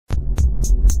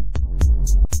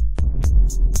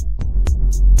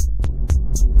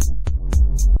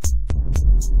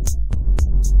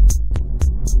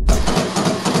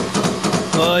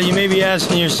Well, you may be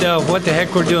asking yourself what the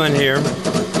heck we're doing here.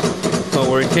 Well,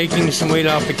 we're taking some weight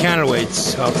off the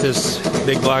counterweights off this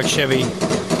big block Chevy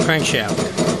crankshaft.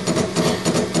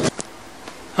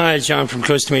 Hi, John from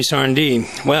Costa Mesa R&D.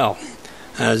 Well,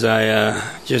 as I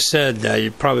just said,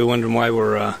 you're probably wondering why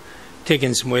we're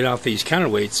taking some weight off these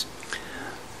counterweights.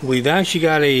 We've actually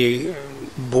got a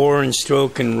bore and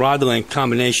stroke and rod length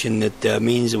combination that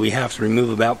means that we have to remove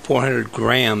about 400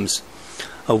 grams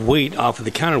of weight off of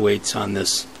the counterweights on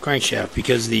this crankshaft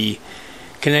because the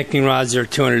connecting rods are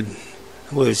 200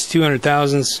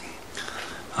 thousandths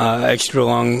extra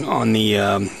long on the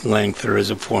length. There is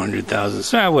a 400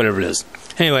 thousandths, whatever it is.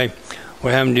 Anyway,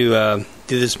 we're having to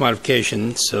do this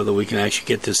modification so that we can actually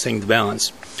get this thing to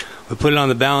balance. We put it on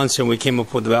the balance and we came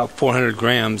up with about 400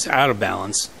 grams out of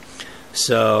balance.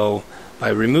 So by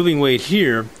removing weight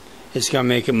here, it's going to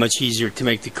make it much easier to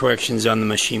make the corrections on the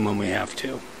machine when we have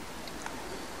to.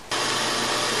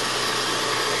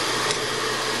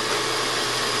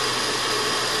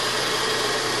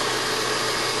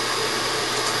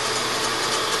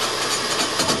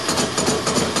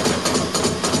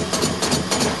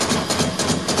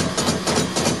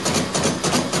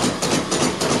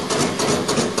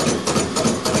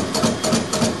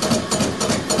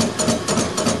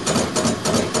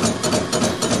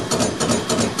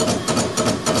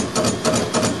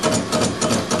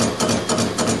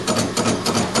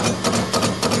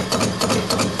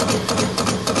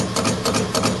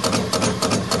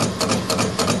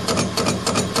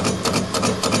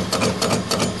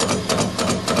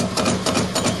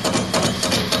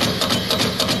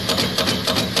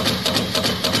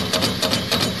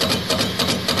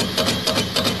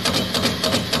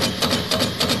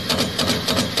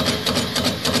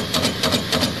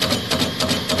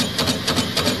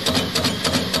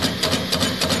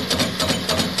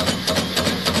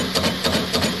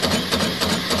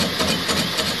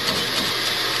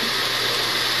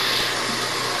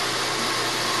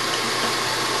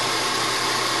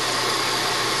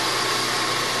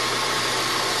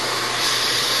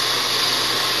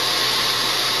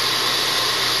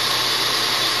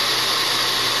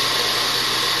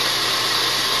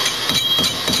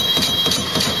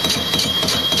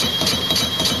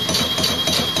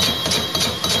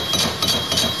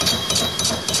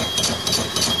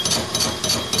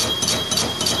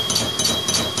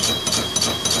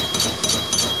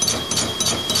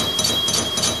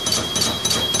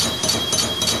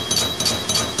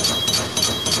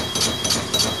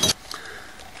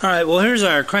 Alright, well here's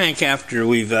our crank after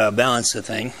we've balanced the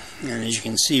thing, and as you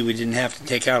can see we didn't have to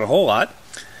take out a whole lot.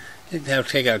 We did have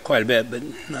to take out quite a bit, but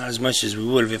not as much as we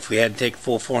would have if we had to take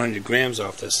full 400 grams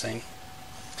off this thing.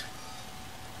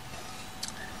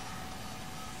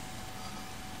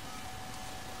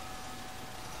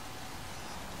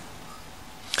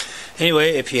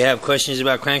 Anyway, if you have questions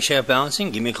about crankshaft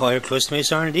balancing, give me a call here at Costa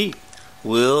Mesa R&D.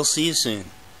 We'll see you soon.